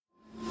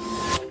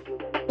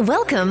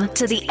Welcome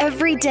to the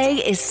Everyday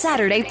is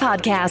Saturday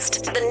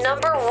podcast, the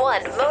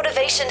 #1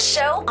 motivation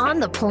show on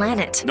the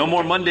planet. No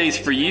more Mondays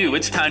for you.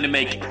 It's time to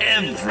make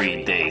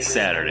every day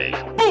Saturday.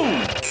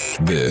 Boom!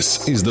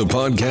 This is the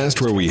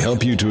podcast where we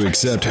help you to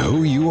accept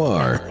who you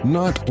are,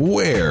 not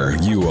where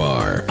you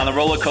are. On the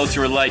roller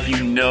coaster of life,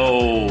 you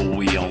know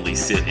we only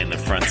sit in the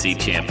front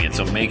seat, champion.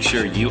 So make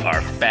sure you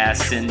are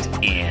fastened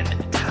in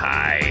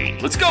tight.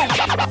 Let's go!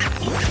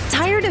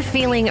 Tired of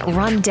feeling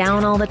run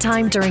down all the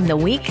time during the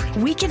week?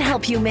 We can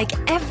help you make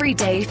every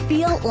day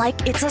feel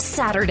like it's a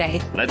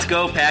Saturday. Let's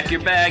go. Pack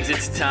your bags.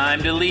 It's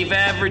time to leave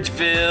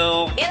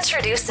Averageville.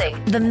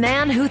 Introducing the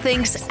man who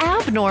thinks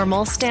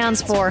abnormal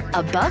stands for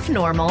above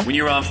normal. When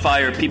you're on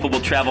fire, people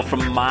will travel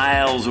from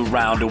miles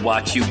around to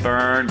watch you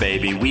burn,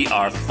 baby. We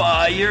are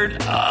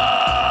fired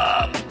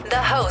up.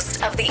 The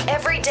host of the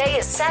Everyday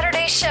is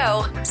Saturday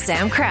show,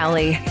 Sam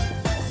Crowley.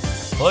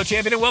 Hello,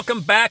 champion, and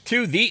welcome back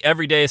to the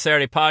Everyday is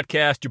Saturday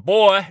podcast. Your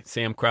boy,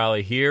 Sam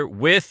Crowley, here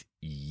with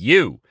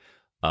you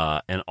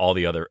and all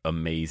the other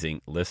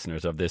amazing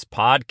listeners of this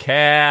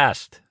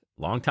podcast.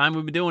 Long time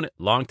we've been doing it.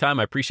 Long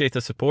time. I appreciate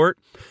the support.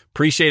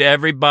 Appreciate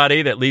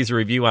everybody that leaves a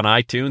review on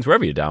iTunes,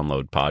 wherever you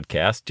download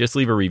podcasts. Just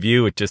leave a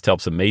review. It just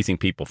helps amazing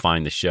people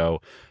find the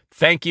show.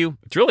 Thank you.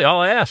 It's really all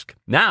I ask.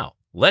 Now,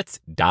 let's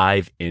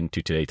dive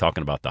into today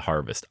talking about the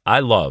harvest. I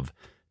love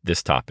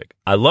this topic.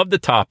 I love the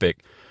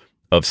topic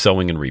of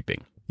sowing and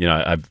reaping. You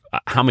know,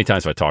 how many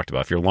times have I talked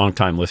about, if you're a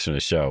long-time listener to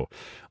the show,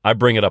 I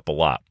bring it up a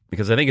lot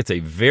because I think it's a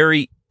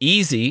very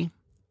easy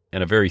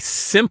and a very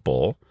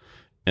simple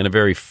and a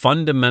very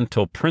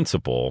fundamental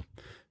principle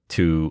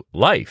to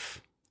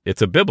life.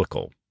 It's a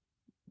biblical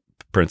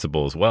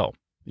principle as well,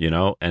 you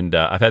know, and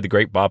I've had the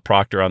great Bob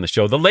Proctor on the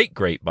show, the late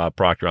great Bob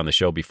Proctor on the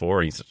show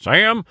before, and he said,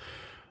 Sam,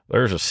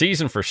 there's a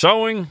season for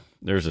sowing,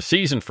 there's a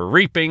season for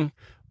reaping,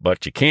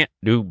 but you can't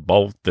do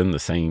both in the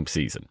same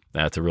season.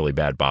 That's a really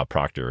bad Bob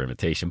Proctor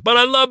imitation, but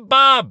I love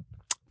Bob.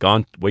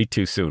 Gone way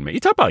too soon, man. You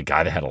talk about a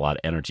guy that had a lot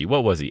of energy.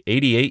 What was he,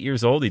 88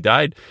 years old? He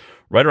died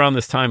right around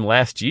this time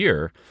last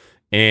year,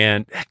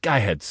 and that guy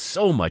had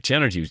so much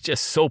energy. He was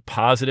just so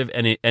positive,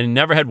 and he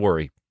never had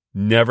worry,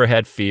 never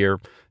had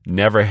fear,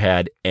 never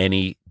had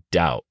any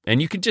doubt.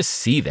 And you can just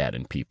see that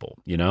in people,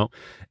 you know?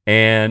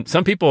 And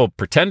some people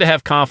pretend to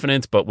have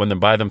confidence, but when they're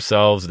by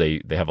themselves,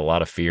 they have a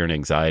lot of fear and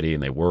anxiety,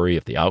 and they worry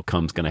if the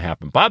outcome's going to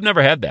happen. Bob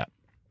never had that.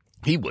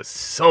 He was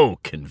so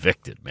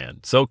convicted, man,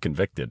 so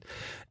convicted.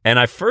 And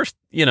I first,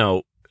 you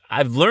know,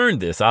 I've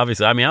learned this,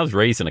 obviously. I mean, I was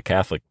raised in a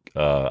Catholic,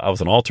 I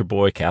was an altar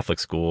boy, Catholic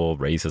school,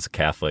 raised as a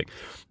Catholic.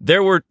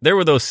 There were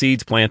those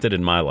seeds planted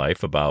in my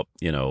life about,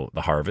 you know,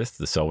 the harvest,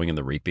 the sowing and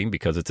the reaping,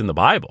 because it's in the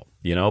Bible,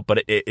 you know,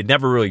 but it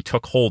never really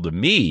took hold of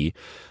me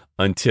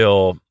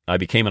until I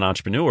became an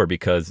entrepreneur,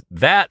 because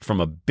that, from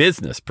a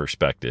business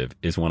perspective,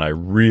 is when I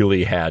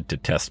really had to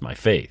test my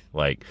faith.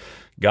 Like,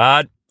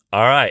 God,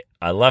 all right,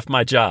 I left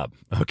my job.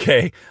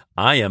 Okay.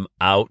 I am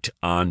out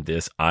on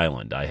this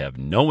island. I have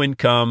no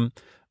income,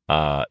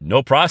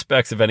 no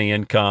prospects of any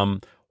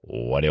income.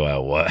 What do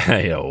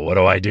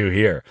I do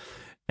here?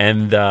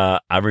 And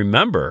I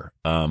remember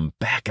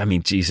back, I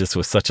mean, Jesus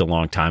was such a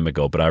long time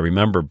ago, but I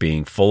remember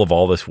being full of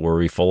all this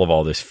worry, full of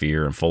all this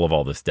fear, and full of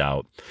all this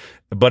doubt.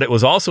 But it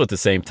was also at the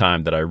same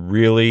time that I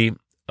really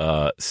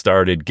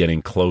started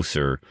getting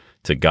closer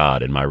to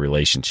God in my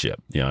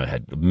relationship. You know, I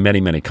had many,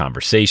 many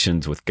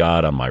conversations with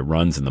God on my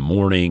runs in the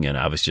morning, and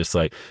I was just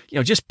like, you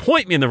know, just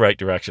point me in the right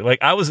direction. Like,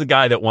 I was the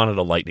guy that wanted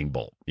a lightning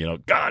bolt. You know,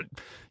 God,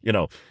 you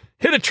know,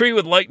 hit a tree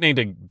with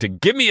lightning to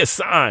give me a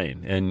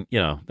sign. And, you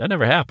know, that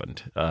never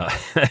happened.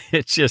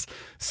 It's just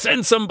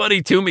send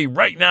somebody to me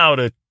right now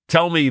to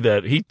tell me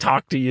that he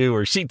talked to you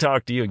or she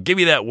talked to you and give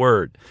me that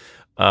word.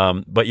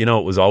 But, you know,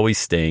 it was always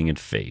staying in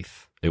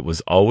faith. It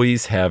was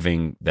always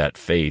having that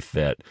faith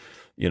that,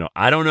 you know,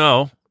 I don't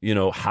know, you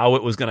know, how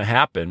it was going to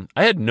happen.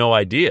 I had no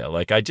idea.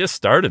 Like, I just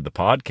started the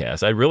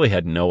podcast. I really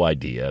had no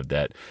idea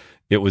that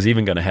it was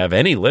even going to have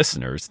any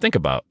listeners. Think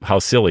about how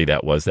silly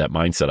that was, that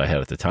mindset I had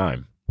at the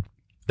time.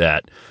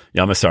 That,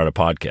 yeah, I'm going to start a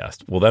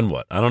podcast. Well, then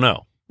what? I don't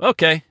know.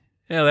 Okay.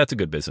 Yeah, that's a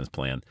good business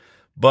plan.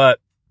 But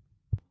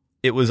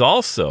it was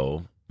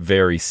also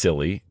very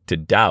silly to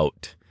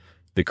doubt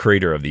the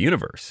creator of the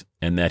universe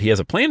and that he has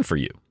a plan for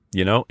you,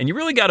 you know? And you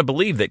really got to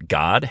believe that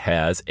God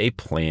has a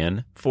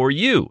plan for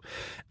you.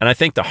 And I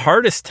think the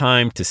hardest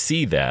time to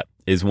see that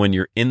is when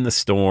you're in the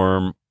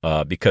storm,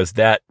 because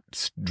that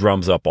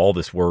drums up all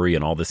this worry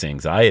and all this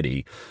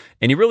anxiety,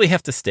 and you really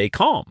have to stay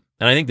calm.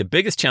 And I think the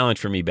biggest challenge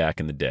for me back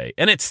in the day,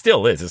 and it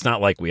still is, it's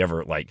not like we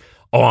ever like,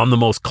 oh, I'm the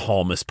most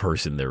calmest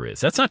person there is.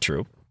 That's not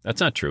true.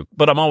 That's not true.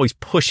 But I'm always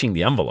pushing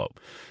the envelope.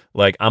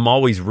 Like, I'm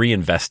always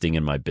reinvesting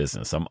in my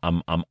business.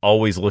 I'm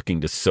always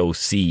looking to sow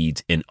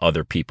seeds in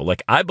other people.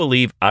 Like, I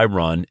believe I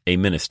run a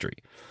ministry.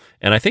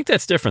 And I think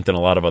that's different than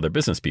a lot of other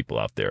business people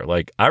out there.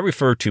 Like, I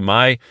refer to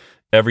my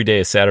Every Day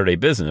is Saturday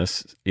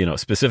business,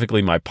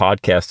 specifically my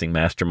podcasting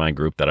mastermind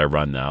group that I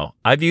run now,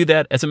 I view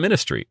that as a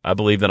ministry. I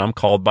believe that I'm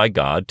called by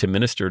God to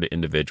minister to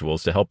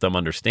individuals to help them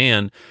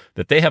understand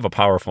that they have a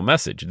powerful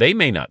message. They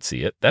may not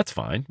see it. That's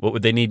fine. What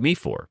would they need me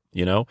for?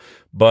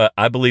 But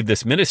I believe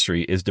this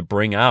ministry is to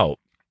bring out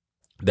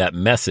that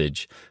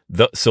message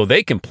so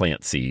they can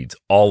plant seeds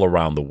all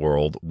around the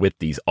world with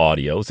these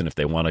audios. And if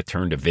they want to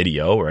turn to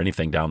video or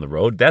anything down the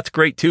road, that's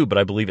great too. But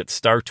I believe it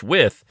starts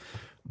with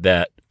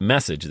that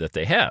message that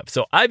they have.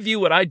 So I view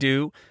what I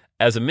do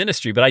as a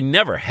ministry, but I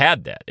never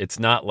had that. It's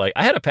not like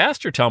I had a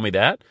pastor tell me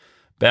that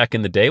back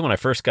in the day when I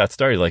first got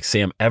started, like,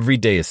 Sam, every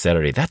day is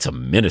Saturday. That's a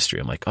ministry.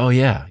 I'm like, oh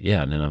yeah.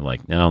 And then I'm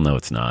like, no,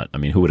 it's not. I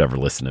mean, who would ever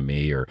listen to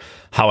me, or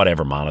how would I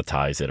ever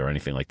monetize it or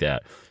anything like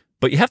that?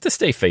 But you have to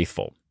stay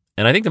faithful.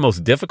 And I think the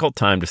most difficult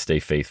time to stay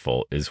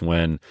faithful is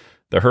when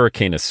the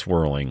hurricane is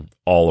swirling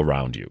all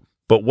around you.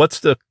 But what's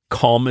the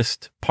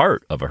calmest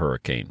part of a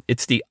hurricane?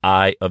 It's the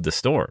eye of the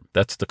storm.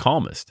 That's the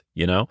calmest,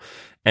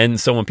 And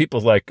so when people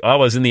are like, oh, I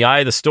was in the eye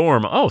of the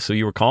storm. Oh, so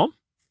you were calm?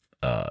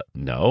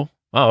 No.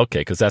 Oh,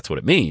 okay, because that's what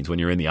it means when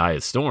you're in the eye of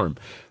the storm.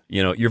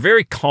 You're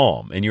very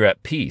calm and you're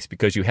at peace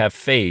because you have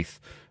faith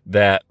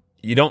that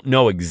you don't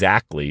know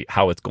exactly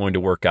how it's going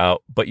to work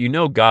out, but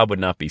God would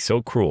not be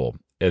so cruel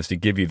as to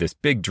give you this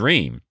big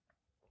dream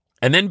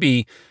and then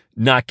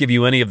not give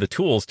you any of the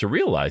tools to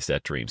realize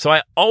that dream. So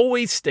I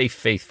always stay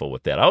faithful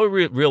with that. I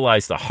always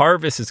realize the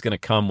harvest is going to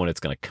come when it's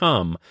going to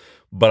come,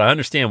 but I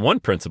understand one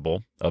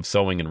principle of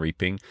sowing and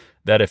reaping,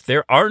 that if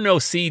there are no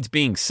seeds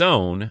being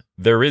sown,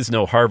 there is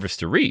no harvest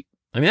to reap.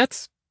 I mean,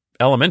 that's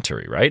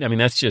elementary, right? I mean,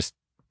 that's just,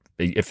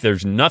 if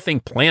there's nothing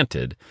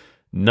planted,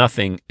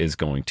 nothing is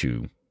going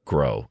to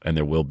grow and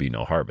there will be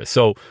no harvest.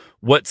 So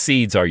what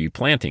seeds are you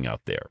planting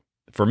out there?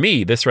 For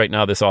me, this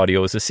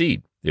audio is a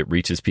seed. It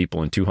reaches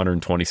people in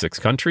 226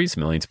 countries,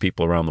 millions of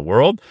people around the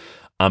world.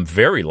 I'm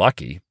very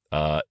lucky.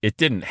 It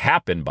didn't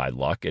happen by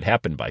luck. It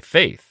happened by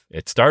faith.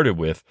 It started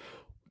with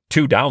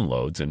 2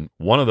 downloads, and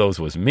one of those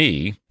was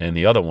me, and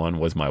the other one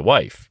was my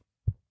wife.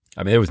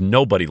 I mean, there was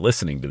nobody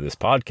listening to this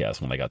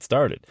podcast when I got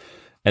started.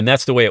 And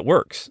that's the way it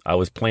works. I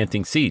was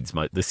planting seeds.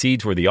 The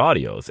seeds were the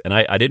audios. And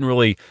I didn't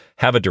really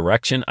have a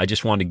direction. I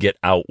just wanted to get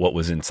out what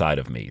was inside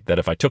of me. That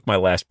if I took my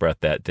last breath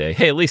that day,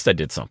 hey, at least I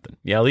did something.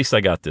 Yeah, at least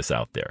I got this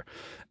out there.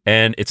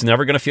 And it's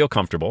never going to feel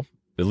comfortable,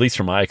 at least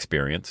from my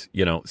experience.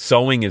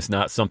 Sowing is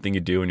not something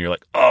you do and you're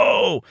like,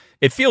 oh,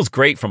 it feels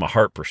great from a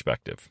heart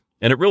perspective.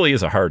 And it really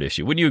is a heart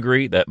issue. Wouldn't you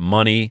agree that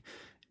money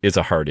is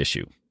a heart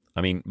issue?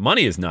 I mean,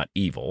 money is not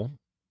evil.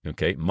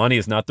 Okay, money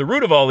is not the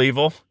root of all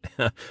evil,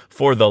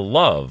 for the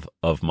love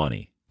of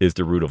money is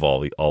the root of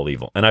all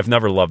evil. And I've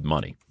never loved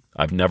money.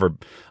 I've never,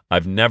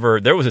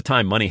 there was a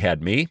time money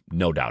had me,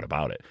 no doubt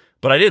about it,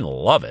 but I didn't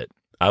love it.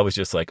 I was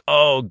just like,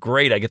 oh,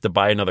 great, I get to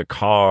buy another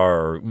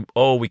car. Or,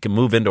 oh, we can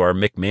move into our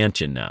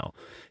McMansion now,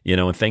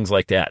 and things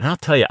like that. And I'll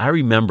tell you, I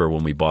remember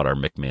when we bought our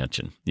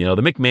McMansion. The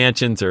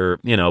McMansions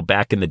are,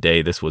 back in the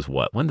day, this was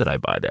what? When did I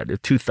buy that? In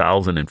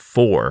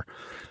 2004,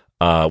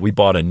 we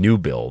bought a new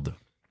build,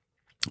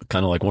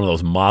 kind of like one of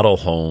those model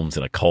homes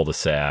in a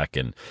cul-de-sac.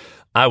 And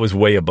I was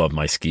way above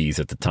my skis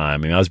at the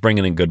time. I mean, I was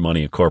bringing in good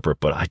money in corporate,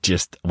 but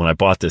when I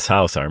bought this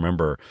house, I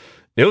remember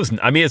it's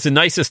the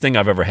nicest thing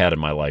I've ever had in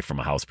my life from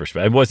a house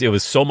perspective. It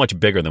was so much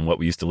bigger than what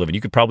we used to live in.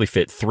 You could probably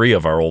fit 3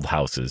 of our old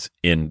houses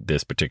in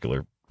this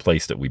particular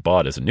place that we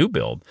bought as a new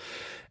build.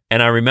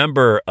 And I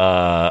remember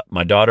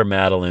my daughter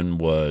Madeline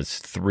was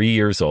 3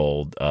 years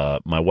old.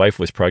 My wife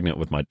was pregnant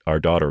with our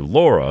daughter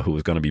Laura, who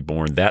was going to be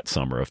born that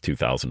summer of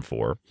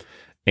 2004.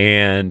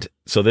 And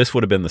so this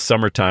would have been the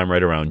summertime,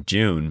 right around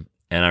June.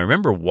 And I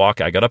remember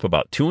I got up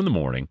about 2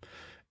 a.m.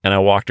 and I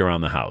walked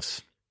around the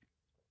house.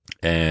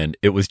 And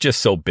it was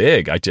just so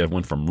big. I just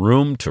went from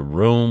room to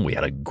room. We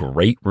had a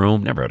great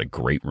room. Never had a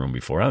great room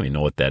before. I don't even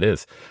know what that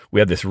is. We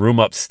had this room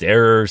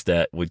upstairs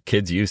that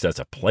kids used as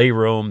a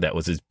playroom that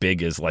was as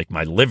big as like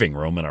my living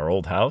room in our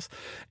old house.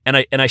 And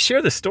I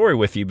share this story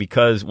with you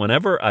because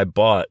whenever I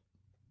bought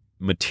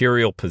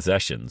material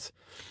possessions,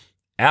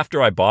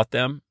 after I bought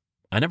them,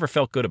 I never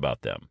felt good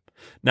about them.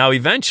 Now,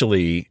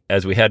 eventually,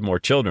 as we had more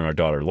children, our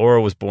daughter Laura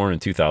was born in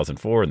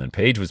 2004, and then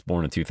Paige was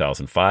born in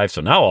 2005.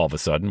 So now all of a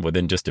sudden,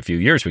 within just a few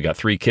years, we got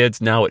 3 kids.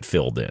 Now it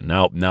filled in.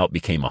 Now it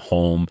became a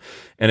home.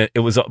 And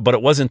but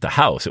it wasn't the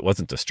house. It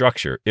wasn't the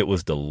structure. It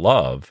was the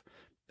love,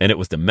 and it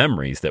was the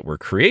memories that were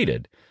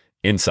created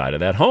inside of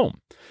that home.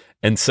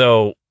 And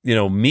so,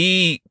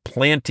 me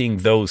planting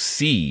those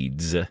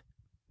seeds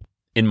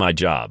in my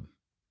job,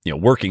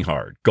 working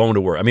hard, going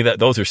to work. I mean,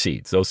 those are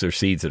seeds. Those are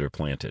seeds that are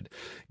planted.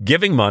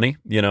 Giving money,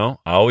 I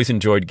always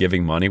enjoyed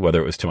giving money,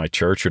 whether it was to my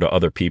church or to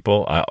other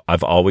people.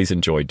 I've always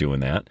enjoyed doing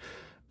that.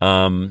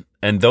 And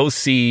those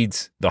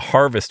seeds, the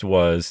harvest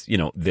was,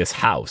 this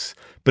house,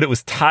 but it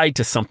was tied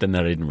to something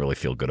that I didn't really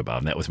feel good about.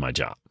 And that was my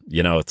job.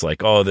 It's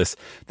like, oh,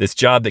 this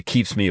job that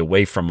keeps me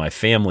away from my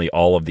family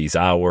all of these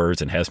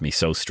hours and has me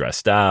so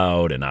stressed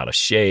out and out of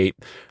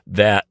shape,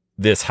 that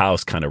this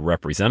house kind of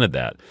represented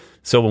that.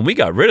 So when we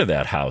got rid of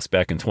that house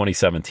back in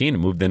 2017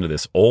 and moved into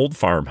this old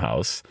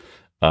farmhouse,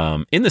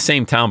 in the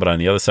same town, but on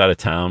the other side of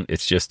town.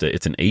 It's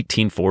an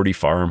 1840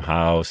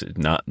 farmhouse.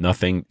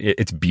 Nothing.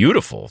 It's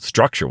beautiful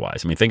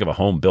structure-wise. I mean, think of a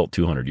home built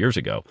 200 years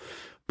ago.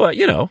 But,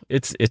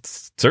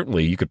 it's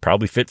certainly, you could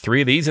probably fit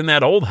 3 of these in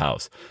that old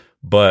house.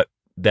 But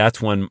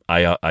that's when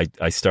I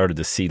started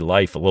to see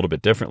life a little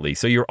bit differently.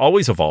 So you're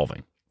always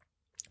evolving.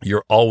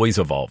 You're always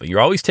evolving. You're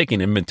always taking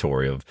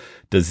inventory of,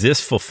 does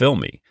this fulfill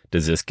me?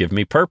 Does this give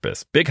me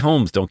purpose? Big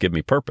homes don't give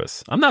me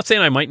purpose. I'm not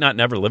saying I might not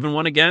never live in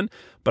one again,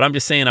 but I'm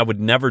just saying I would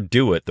never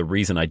do it the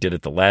reason I did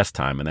it the last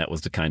time, and that was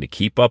to kind of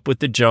keep up with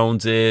the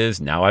Joneses.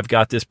 Now I've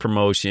got this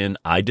promotion.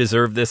 I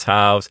deserve this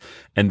house,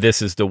 and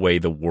this is the way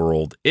the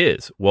world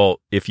is. Well,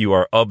 if you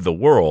are of the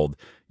world,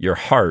 your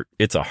heart,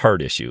 it's a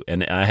heart issue,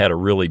 and I had a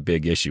really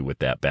big issue with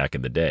that back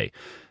in the day.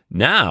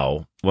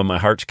 Now, when my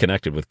heart's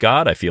connected with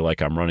God, I feel like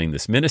I'm running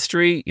this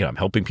ministry. I'm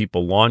helping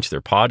people launch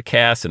their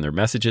podcasts and their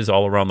messages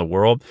all around the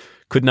world.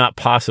 Could not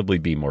possibly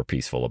be more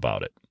peaceful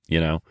about it,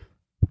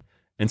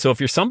 And so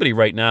if you're somebody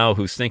right now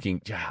who's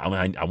thinking,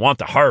 I want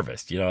the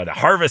harvest, the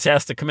harvest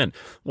has to come in.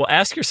 Well,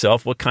 ask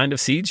yourself what kind of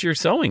seeds you're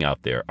sowing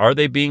out there. Are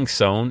they being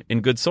sown in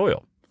good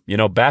soil?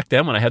 Back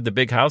then when I had the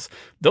big house,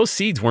 those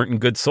seeds weren't in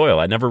good soil.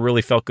 I never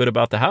really felt good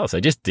about the house. I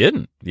just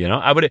didn't,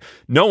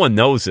 no one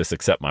knows this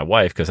except my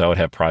wife, because I would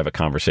have private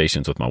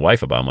conversations with my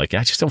wife about it. I'm like,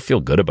 I just don't feel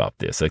good about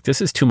this. Like,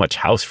 this is too much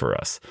house for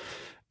us.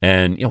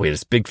 And, we had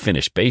this big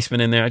finished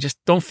basement in there. I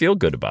just don't feel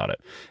good about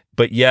it.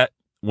 But yet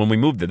when we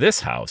moved to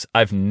this house,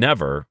 I've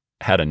never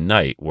had a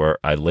night where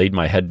I laid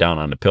my head down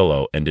on the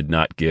pillow and did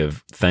not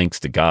give thanks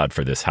to God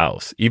for this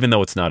house, even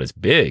though it's not as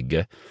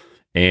big.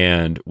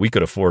 And we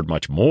could afford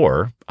much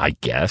more, I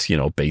guess,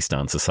 based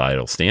on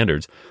societal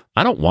standards.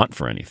 I don't want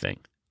for anything.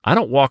 I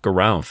don't walk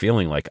around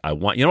feeling like I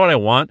want, what I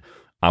want?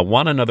 I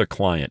want another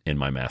client in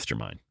my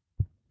mastermind.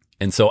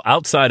 And so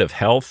outside of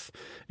health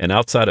and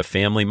outside of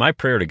family, my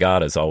prayer to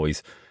God is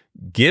always,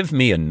 give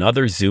me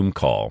another Zoom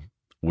call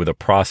with a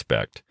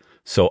prospect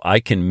so I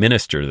can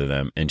minister to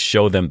them and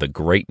show them the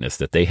greatness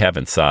that they have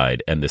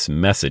inside and this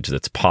message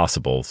that's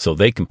possible, so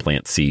they can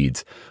plant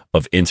seeds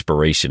of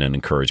inspiration and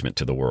encouragement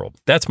to the world.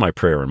 That's my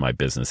prayer in my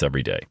business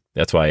every day.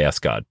 That's why I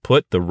ask God,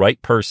 put the right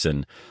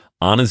person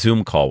on a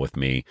Zoom call with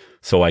me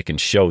so I can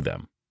show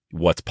them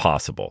what's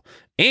possible,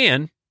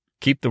 and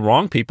keep the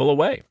wrong people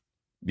away,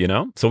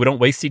 so we don't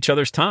waste each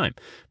other's time.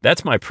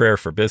 That's my prayer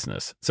for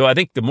business. So I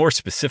think the more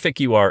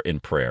specific you are in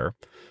prayer,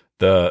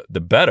 the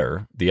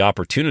better the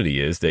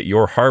opportunity is that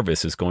your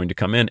harvest is going to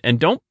come in. And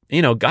don't,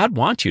 God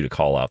wants you to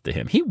call out to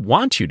him. He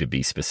wants you to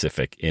be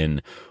specific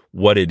in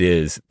what it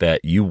is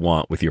that you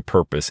want with your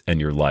purpose and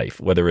your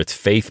life, whether it's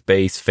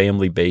faith-based,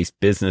 family-based,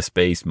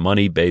 business-based,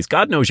 money-based.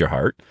 God knows your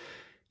heart.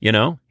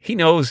 He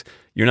knows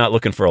you're not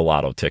looking for a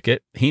lotto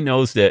ticket. He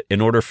knows that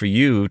in order for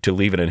you to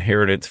leave an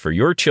inheritance for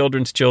your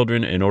children's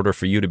children, in order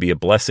for you to be a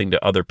blessing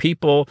to other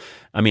people,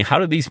 how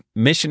do these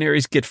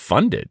missionaries get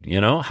funded?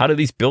 How do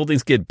these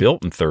buildings get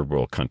built in third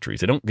world countries?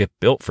 They don't get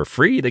built for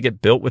free. They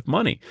get built with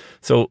money.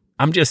 So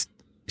I'm just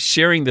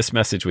sharing this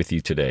message with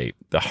you today.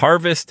 The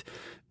harvest,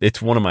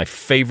 it's one of my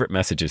favorite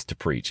messages to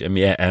preach.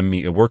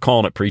 We're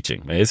calling it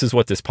preaching. This is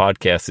what this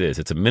podcast is.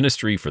 It's a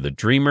ministry for the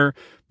dreamer,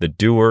 the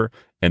doer,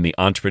 and the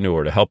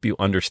entrepreneur, to help you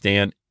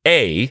understand,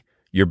 A,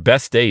 your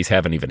best days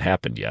haven't even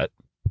happened yet.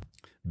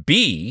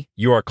 B,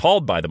 you are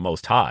called by the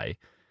Most High,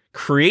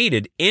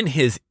 created in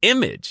his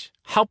image.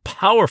 How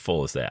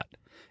powerful is that?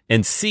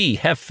 And C,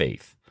 have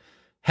faith.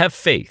 Have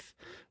faith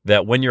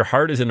that when your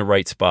heart is in the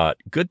right spot,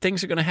 good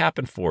things are going to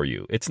happen for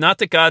you. It's not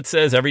that God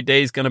says every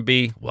day is going to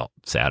be,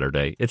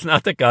 Saturday. It's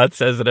not that God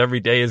says that every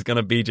day is going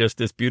to be just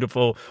this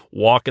beautiful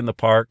walk in the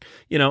park,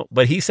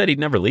 but he said he'd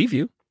never leave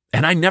you.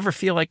 And I never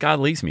feel like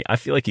God leaves me. I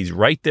feel like he's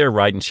right there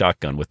riding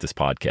shotgun with this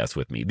podcast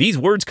with me. These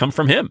words come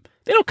from him.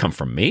 They don't come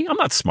from me. I'm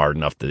not smart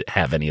enough to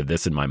have any of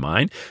this in my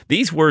mind.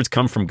 These words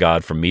come from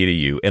God, from me to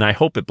you, and I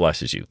hope it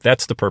blesses you.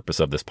 That's the purpose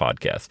of this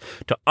podcast,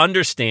 to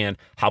understand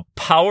how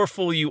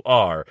powerful you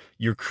are.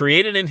 You're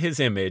created in his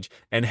image,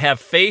 and have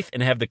faith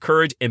and have the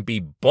courage and be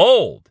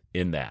bold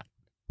in that.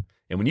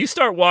 And when you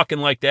start walking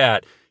like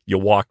that, you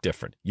walk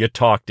different. You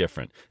talk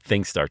different.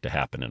 Things start to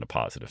happen in a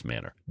positive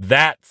manner.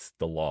 That's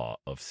the law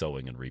of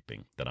sowing and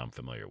reaping that I'm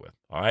familiar with.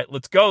 All right,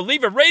 let's go.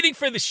 Leave a rating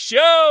for the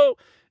show.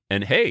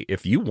 And hey,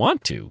 if you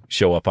want to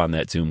show up on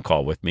that Zoom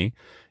call with me,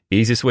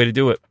 easiest way to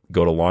do it,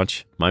 go to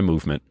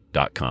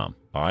launchmymovement.com.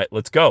 All right,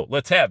 let's go.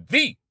 Let's have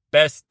the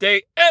best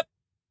day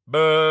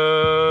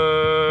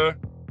ever.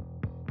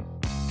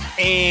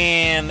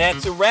 And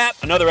that's a wrap.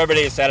 Another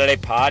Everyday is Saturday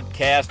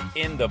podcast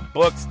in the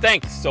books.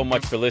 Thanks so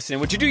much for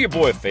listening. Would you do your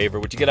boy a favor?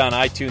 Would you get on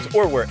iTunes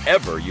or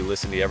wherever you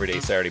listen to the Everyday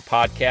Saturday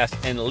podcast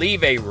and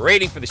leave a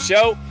rating for the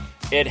show?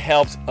 It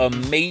helps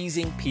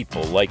amazing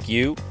people like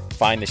you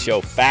find the show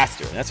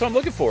faster. And that's what I'm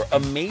looking for,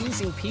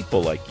 amazing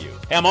people like you.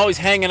 Hey, I'm always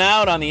hanging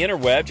out on the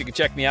interwebs. You can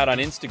check me out on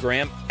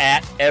Instagram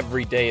at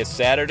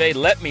EverydayIsSaturday.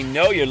 Let me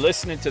know you're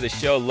listening to the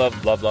show.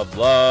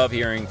 Love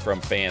hearing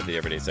from fans of the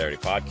Everyday Saturday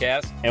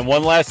podcast. And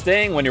one last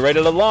thing, when you're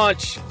ready to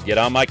launch, get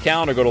on my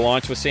calendar, go to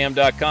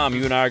launchwithsam.com.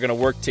 You and I are going to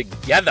work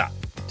together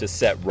to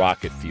set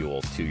rocket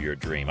fuel to your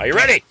dream. Are you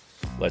ready?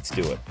 Let's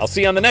do it. I'll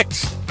see you on the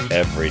next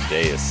Every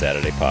Day is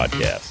Saturday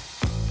podcast.